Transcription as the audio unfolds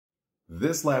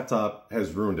This laptop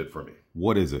has ruined it for me.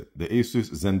 What is it? The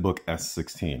ASUS Zenbook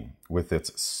S16 with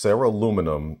its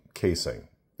Ceraluminum casing.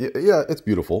 Yeah, it's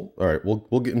beautiful. All right,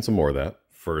 we'll get into more of that.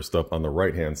 First up on the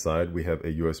right-hand side, we have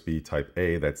a USB Type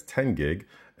A that's 10 gig,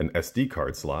 an SD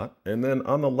card slot. And then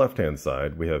on the left-hand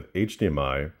side, we have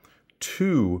HDMI,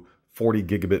 two 40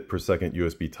 gigabit per second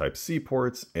USB Type-C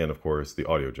ports, and of course the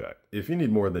audio jack. If you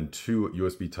need more than two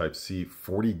USB Type-C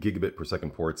 40 gigabit per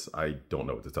second ports, I don't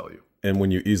know what to tell you. And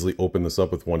when you easily open this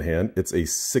up with one hand, it's a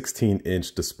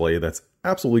 16-inch display that's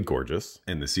absolutely gorgeous.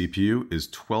 And the CPU is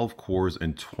 12 cores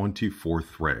and 24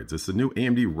 threads. It's the new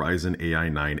AMD Ryzen AI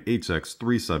 9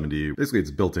 HX370. Basically,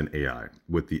 it's built-in AI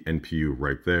with the NPU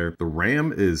right there. The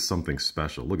RAM is something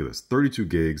special. Look at this, 32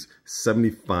 gigs,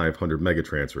 7,500 mega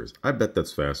transfers. I bet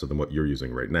that's faster than what you're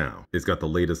using right now. It's got the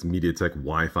latest MediaTek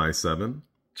Wi-Fi 7.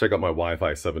 Check out my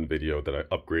Wi-Fi 7 video that I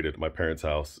upgraded at my parents'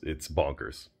 house. It's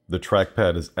bonkers. The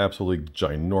trackpad is absolutely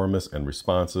ginormous and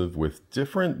responsive with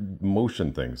different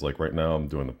motion things. Like right now I'm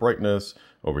doing the brightness,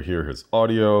 over here his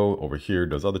audio, over here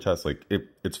does other tasks. Like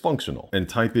it's functional. And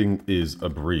typing is a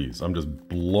breeze. I'm just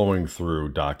blowing through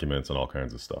documents and all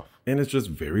kinds of stuff. And it's just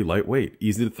very lightweight,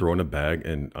 easy to throw in a bag,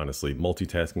 and honestly,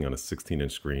 multitasking on a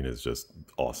 16-inch screen is just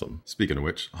awesome. Speaking of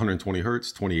which, 120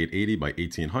 hertz, 2880 by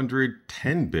 1800,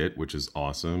 10-bit, which is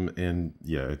awesome, and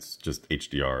yeah, it's just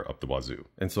HDR up the wazoo.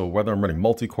 And so whether I'm running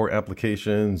multi-core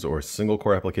applications or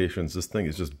single-core applications, this thing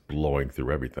is just blowing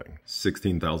through everything.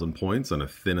 16,000 points on a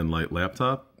thin and light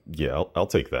laptop? Yeah, I'll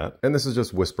take that. And this is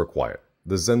just whisper quiet.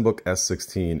 The Zenbook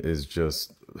S16 is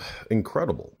just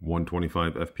incredible.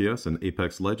 125 FPS in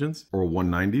Apex Legends, or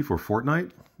 190 for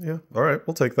Fortnite? Yeah, all right,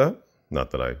 we'll take that.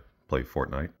 Not that I play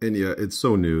Fortnite. And yeah, it's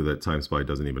so new that TimeSpy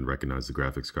doesn't even recognize the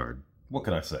graphics card. What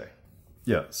can I say?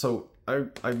 Yeah, so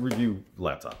I review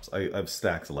laptops. I have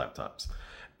stacks of laptops.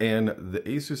 And the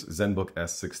ASUS Zenbook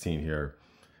S16 here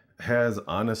has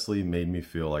honestly made me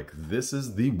feel like this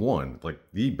is the one, like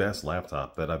the best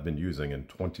laptop that I've been using in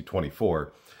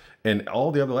 2024. And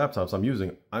all the other laptops I'm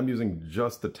using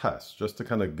just to test, just to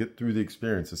kind of get through the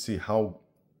experience to see how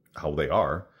they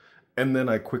are. And then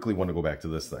I quickly want to go back to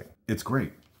this thing. It's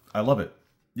great. I love it.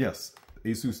 Yes,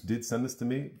 ASUS did send this to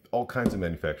me. All kinds of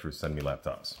manufacturers send me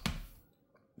laptops.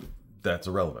 That's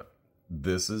irrelevant.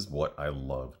 This is what I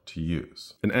love to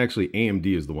use. And actually, AMD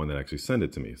is the one that actually sent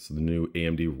it to me. So the new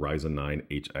AMD Ryzen 9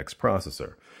 HX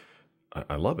processor.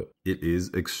 I love it. It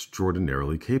is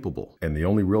extraordinarily capable. And the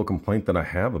only real complaint that I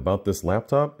have about this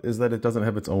laptop is that it doesn't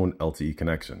have its own LTE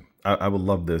connection. I would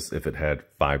love this if it had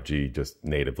 5G just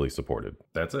natively supported.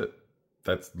 That's it.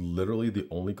 That's literally the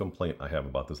only complaint I have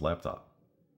about this laptop.